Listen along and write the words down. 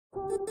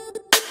But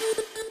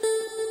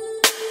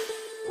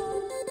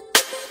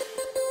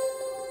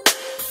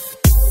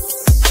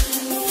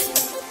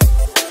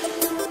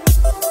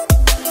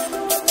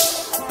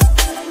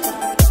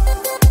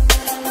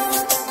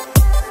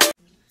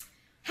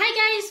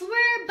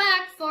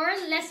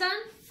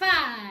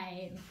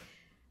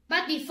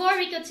before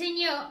we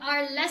continue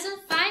our lesson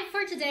 5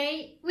 for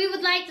today, we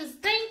would like to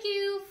thank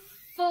you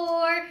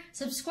for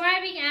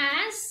subscribing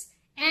us,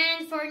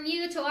 and for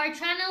new to our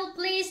channel,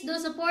 please do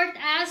support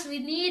us. We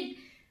need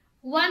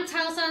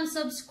 1,000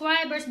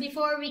 subscribers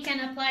before we can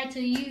apply to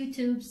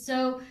YouTube.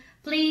 So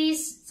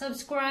please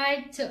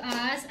subscribe to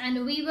us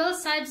and we will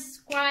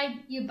subscribe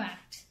you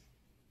back.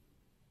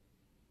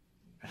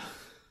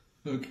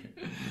 Okay.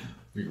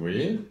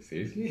 Really?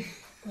 Seriously?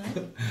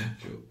 What?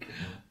 Joke.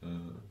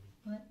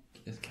 What?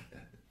 Just cut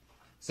that.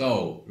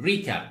 So,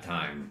 recap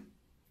time.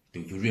 Do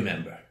you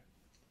remember?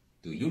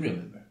 Do you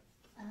remember?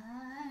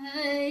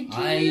 I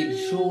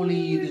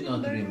surely do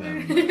not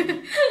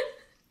remember.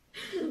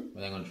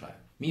 But I'm gonna try.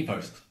 Me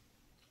first.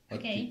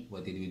 Okay.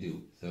 What did we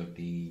do?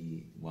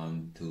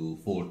 31 to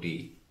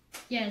 40.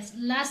 Yes,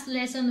 last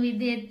lesson we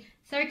did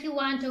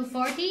 31 to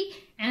 40,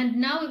 and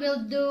now we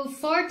will do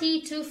 40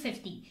 to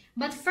 50.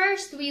 But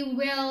first we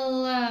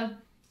will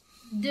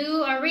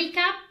do a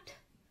recap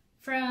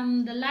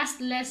from the last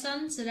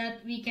lesson so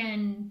that we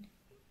can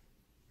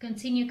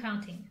continue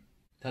counting.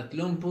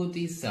 31.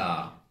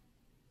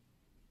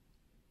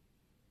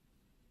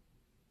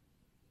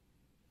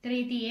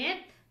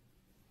 38.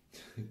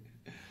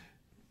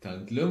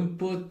 32.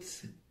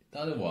 32.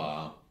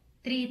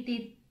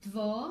 33.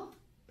 34.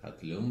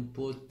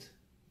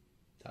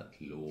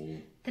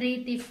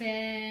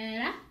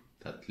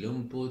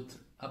 34.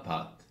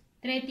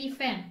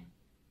 35.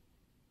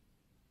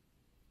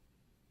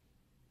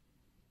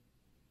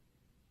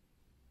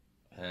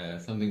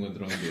 Something went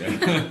wrong there.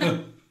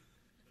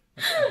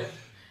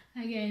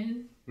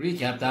 Again.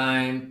 Recap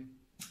time.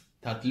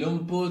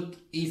 31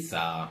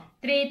 isa.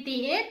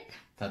 38.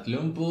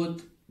 32.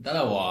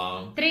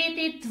 32.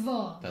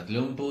 33.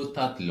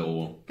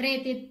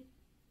 33.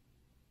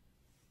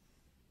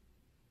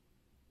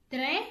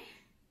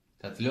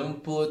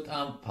 34.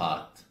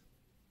 34.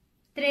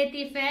 35.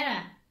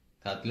 35.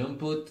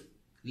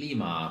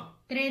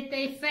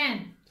 36.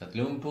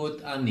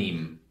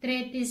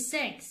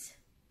 36.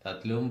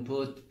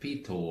 37.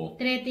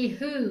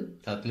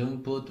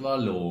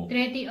 37.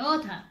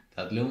 38. 38.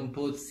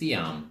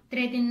 39.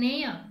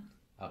 39.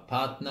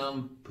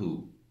 Apatnam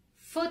pu.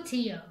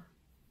 40.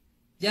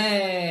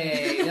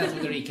 Yay! That's for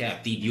the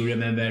recap. Did you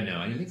remember? No,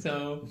 I don't think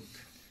so.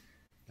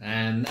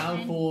 And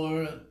now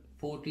for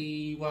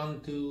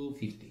 41 to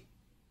 50.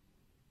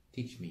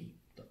 Teach me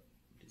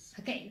this.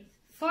 Okay,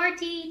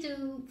 40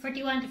 to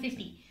 41 to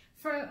 50.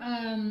 For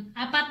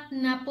apat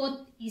na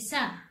put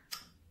isa.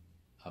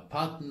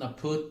 Apat na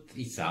put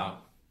isa.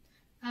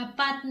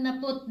 Apat na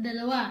put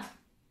dalawa.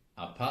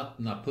 Apat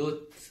na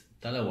put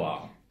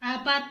dalawa.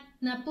 Apat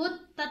na put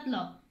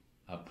tatlo.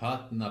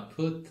 Apat na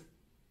put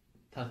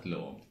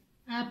tatlo.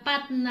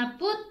 Apat na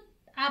put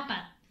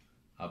apat.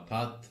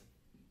 Apat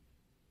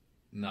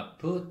na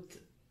put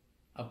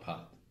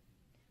apat.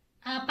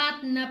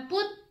 Apat na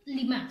put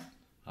lima.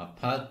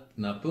 Apat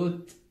na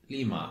put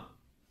lima.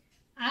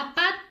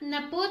 Apat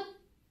na put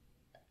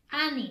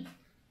anim.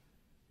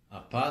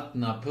 Apat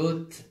na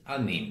put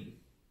anim.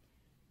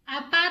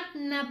 Apat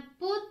na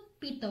put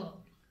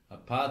pito.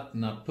 Apat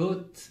na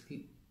put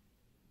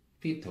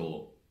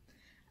pito.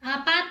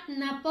 Apat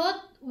na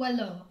put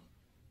walo.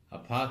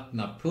 Apat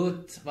na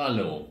put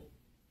walo.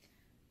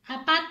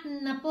 Apat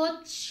na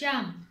put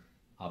siyam.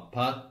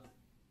 Apat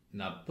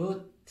na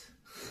put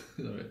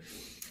sorry.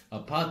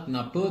 Apat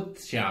na put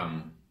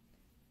siyam.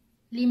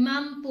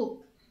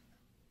 50.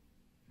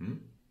 Hmm?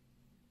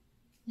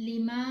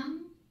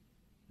 Limampu.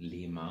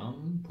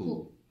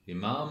 Limampu.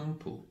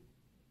 Limampu.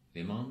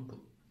 Limampu.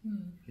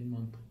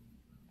 Limampu.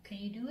 Can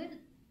you do it?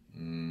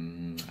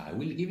 I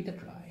will give it a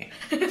try.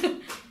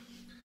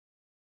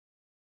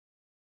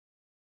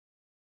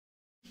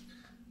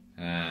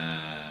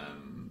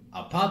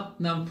 Apat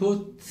na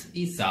put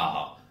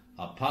isa.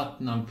 Apat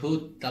na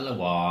put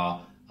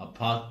dalawa.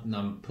 Apat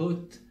na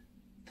put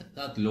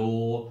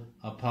tatlo.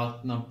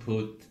 Apat na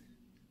put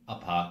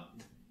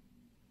apat.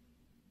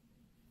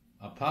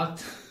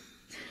 Apat.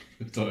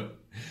 Sorry.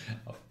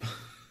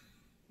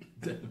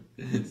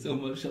 So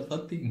much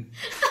apating.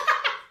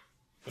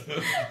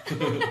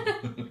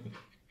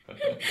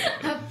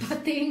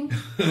 Apating.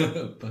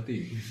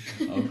 Apating.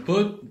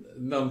 Aput.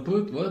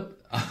 Namput what?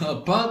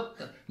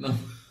 Apat.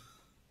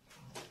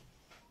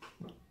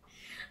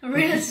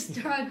 Real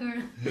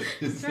struggle.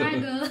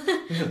 Struggle.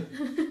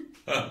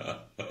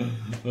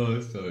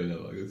 Oh, sorry,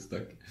 now I got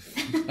stuck.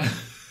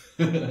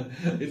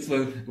 It's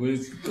when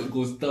it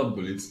goes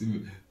double, it's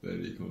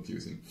very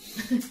confusing.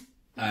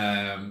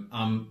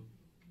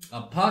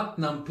 Apat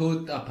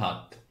namput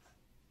apat.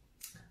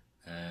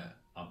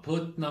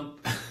 Aput nam.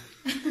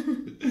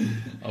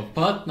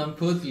 Apat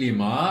namput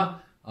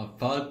lima.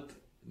 Apat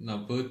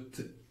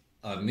namput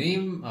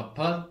anim.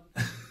 Apat.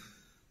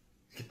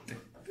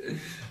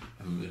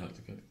 I will have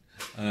to cut it.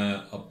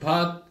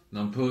 Apat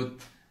namput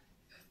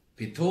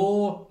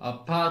pito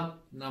apat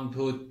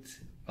namput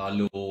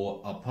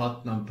balo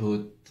apat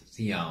namput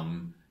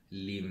siam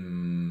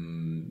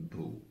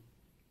limpu.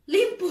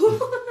 Limpu.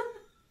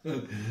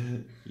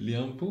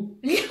 Liampu?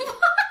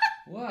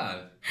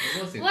 What?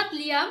 What was it? What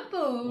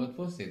liampu? What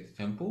was it?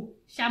 Shampoo?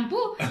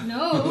 Shampoo?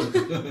 No.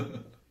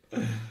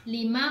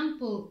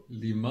 Limampu.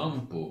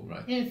 Limampu,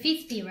 right?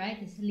 50,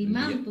 right? It's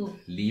limampu.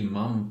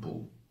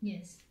 Limampu.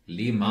 Yes.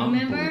 Limampu.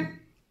 Remember?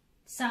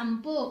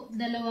 10, 20,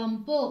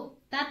 30, 40,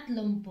 50.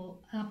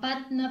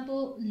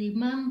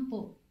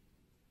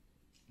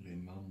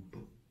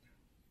 Limampu.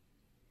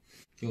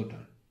 Your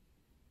turn.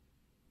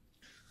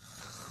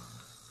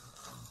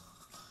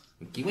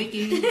 Wiki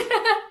wiki.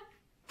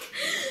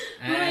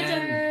 My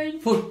turn.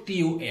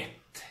 41.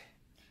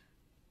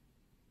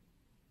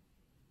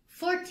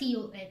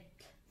 41.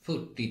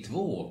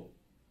 42.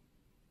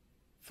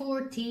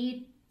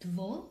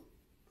 42.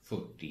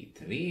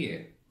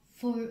 43.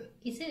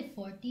 Is it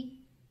 40?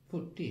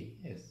 40,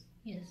 yes.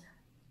 Yes.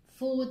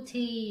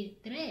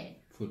 43.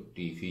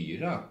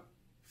 44.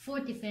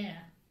 44.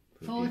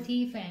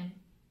 45.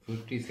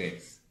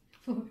 46.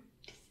 47.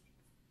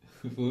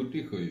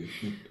 47.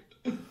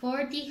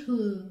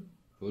 47.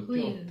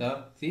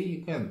 48.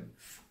 Si, kan.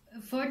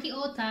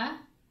 48.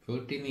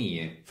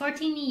 49.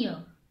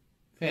 49.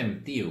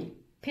 50.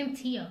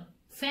 50.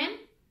 Fem.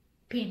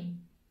 Pin.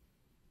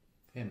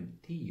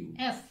 50.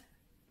 F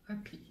or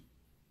P.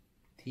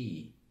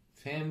 T.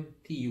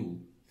 50.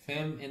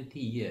 5 and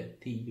 10.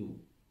 10.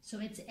 So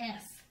it's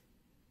F,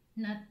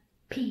 not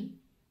P.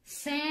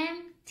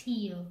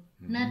 Femtio,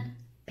 not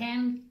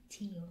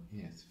pentio.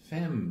 Yes,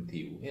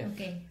 50. F.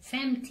 Okay,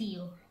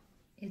 femtio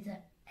is a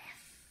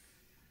F.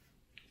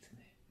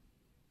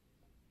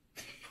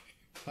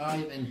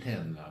 5 and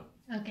 10 now.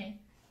 Okay.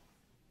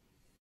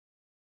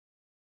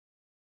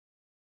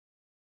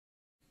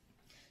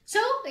 So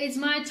it's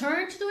my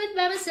turn to do it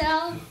by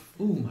myself.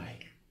 Oh my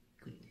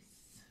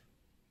goodness.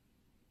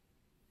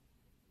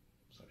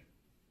 Sorry.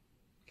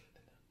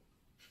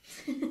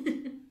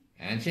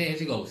 And here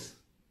she goes.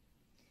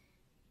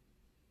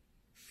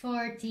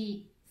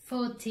 40,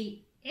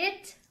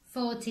 48,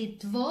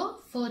 42,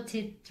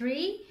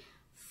 43,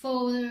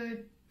 44,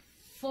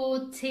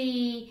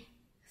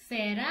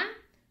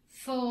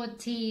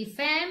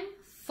 45,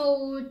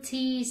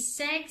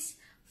 46,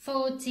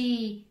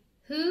 40,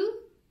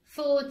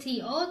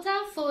 48,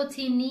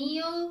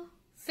 49,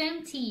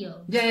 50.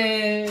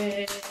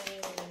 Yay!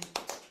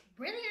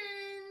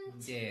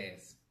 Brilliant!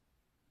 Yes.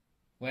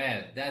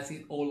 Well, that's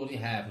it. All we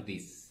have for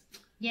this.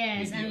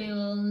 Yes, video. and we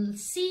will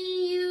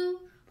see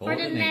you for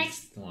the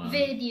next one.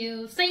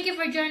 video. Thank you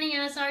for joining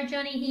us, our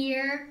journey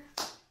here.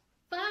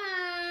 Bye!